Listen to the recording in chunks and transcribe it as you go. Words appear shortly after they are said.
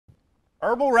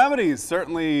Herbal remedies,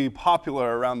 certainly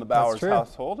popular around the Bowers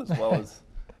household, as well as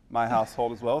my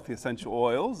household as well, with the essential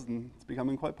oils, and it's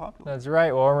becoming quite popular. That's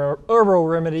right. Well, herbal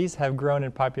remedies have grown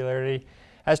in popularity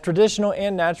as traditional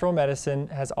and natural medicine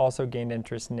has also gained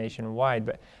interest nationwide.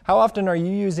 But how often are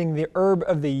you using the herb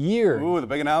of the year? Ooh, the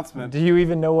big announcement. Do you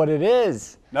even know what it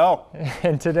is? No.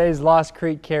 In today's Lost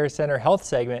Creek Care Center health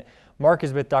segment, Mark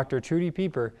is with Dr. Trudy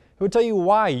Pieper, who will tell you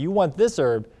why you want this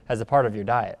herb as a part of your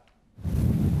diet.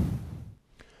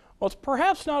 Well, it's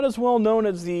perhaps not as well known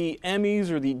as the Emmys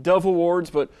or the Dove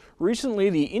Awards, but recently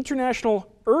the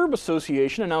International Herb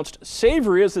Association announced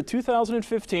Savory as the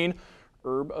 2015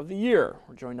 Herb of the Year.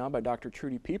 We're joined now by Dr.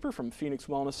 Trudy Pieper from Phoenix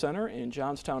Wellness Center in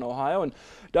Johnstown, Ohio. And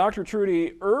Dr.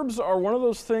 Trudy, herbs are one of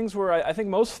those things where I think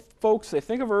most folks, they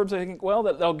think of herbs, they think, well,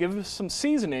 that they'll give us some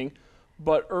seasoning,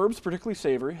 but herbs, particularly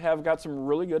savory, have got some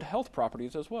really good health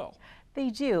properties as well. They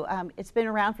do. It's been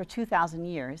around for 2,000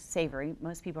 years, savory.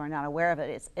 Most people are not aware of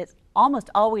it. It's almost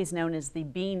always known as the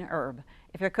bean herb.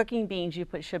 If you're cooking beans, you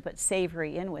should put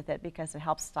savory in with it because it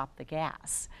helps stop the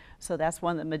gas. So that's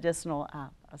one of the medicinal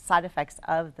side effects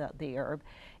of the herb.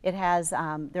 It has,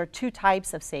 there are two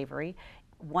types of savory.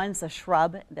 One's a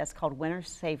shrub that's called winter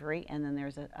savory, and then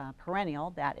there's a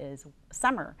perennial that is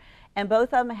summer. And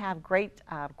both of them have great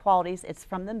qualities. It's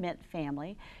from the mint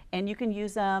family, and you can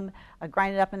use them,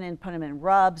 grind it up and then put them in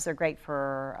rubs. They're great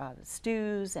for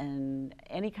stews and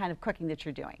any kind of cooking that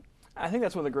you're doing. I think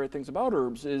that's one of the great things about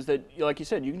herbs is that, like you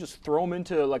said, you can just throw them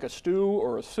into like a stew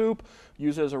or a soup,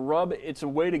 use it as a rub. It's a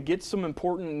way to get some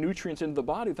important nutrients into the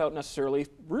body without necessarily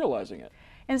realizing it.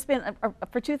 And it's been,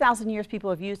 for 2,000 years, people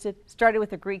have used it. Started with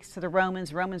the Greeks to the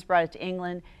Romans. Romans brought it to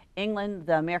England. England,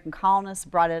 the American colonists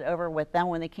brought it over with them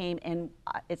when they came. And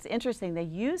it's interesting, they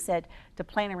use it to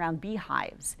plant around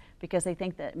beehives because they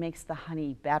think that it makes the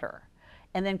honey better.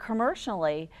 And then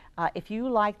commercially, if you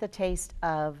like the taste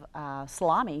of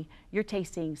salami, you're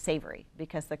tasting savory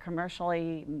because they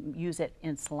commercially use it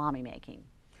in salami making.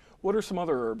 What are some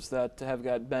other herbs that have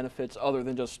got benefits other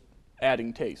than just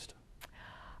adding taste?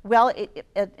 Well,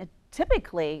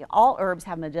 typically, all herbs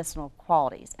have medicinal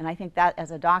qualities, and I think that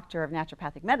as a doctor of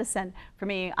naturopathic medicine, for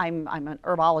me, I'm an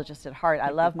herbologist at heart.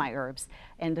 I love my herbs,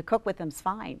 and to cook with them is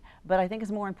fine, but I think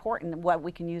it's more important what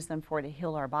we can use them for to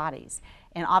heal our bodies.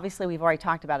 And obviously, we've already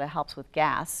talked about it helps with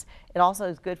gas. It also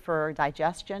is good for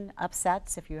digestion,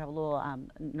 upsets. If you have a little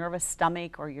nervous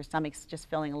stomach or your stomach's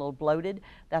just feeling a little bloated,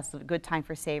 that's a good time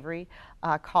for savory.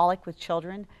 Colic with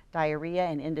children, diarrhea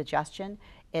and indigestion.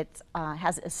 It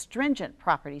has astringent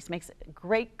properties, makes it a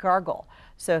great gargle.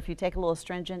 So if you take a little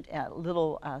astringent,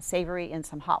 savory in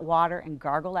some hot water and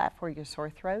gargle that for your sore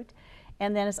throat.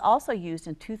 And then it's also used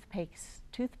in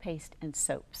toothpaste and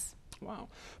soaps. Wow.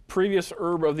 Previous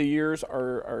herb of the years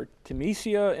are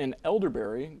Artemisia and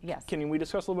elderberry. Yes. Can we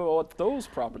discuss a little bit about those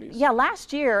properties? Yeah,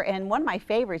 last year, and one of my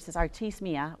favorites is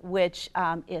Artemisia, which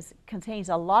contains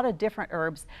a lot of different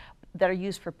herbs that are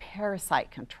used for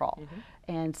parasite control.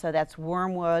 And so that's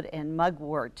wormwood and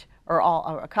mugwort, or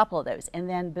a couple of those. And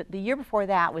then the year before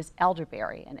that was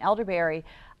elderberry. And elderberry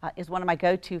is one of my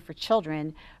go-to for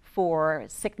children for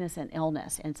sickness and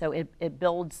illness. And so it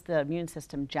builds the immune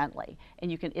system gently.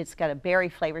 And it's got a berry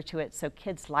flavor to it, so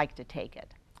kids like to take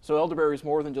it. So elderberry is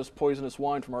more than just poisonous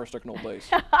wine from our stick and old days.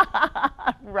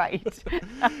 Right.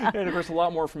 And of course, a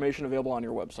lot more information available on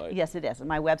your website. Yes, it is. And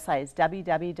my website is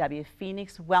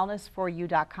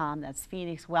www.phoenixwellnessforyou.com. That's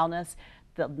Phoenix Wellness,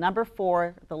 the number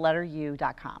 4, the letter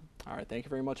U.com. All right. Thank you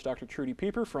very much, Dr. Trudy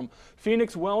Pieper from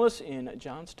Phoenix Wellness in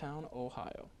Johnstown,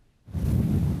 Ohio.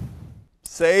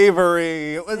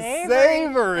 Savory. It was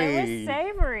savory. It was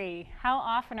savory. How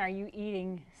often are you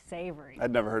eating savory?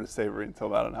 I'd never heard of savory until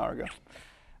about an hour ago.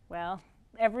 Well,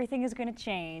 everything is going to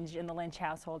change in the Lynch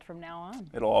household from now on.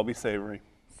 It'll all be savory.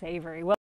 Savory.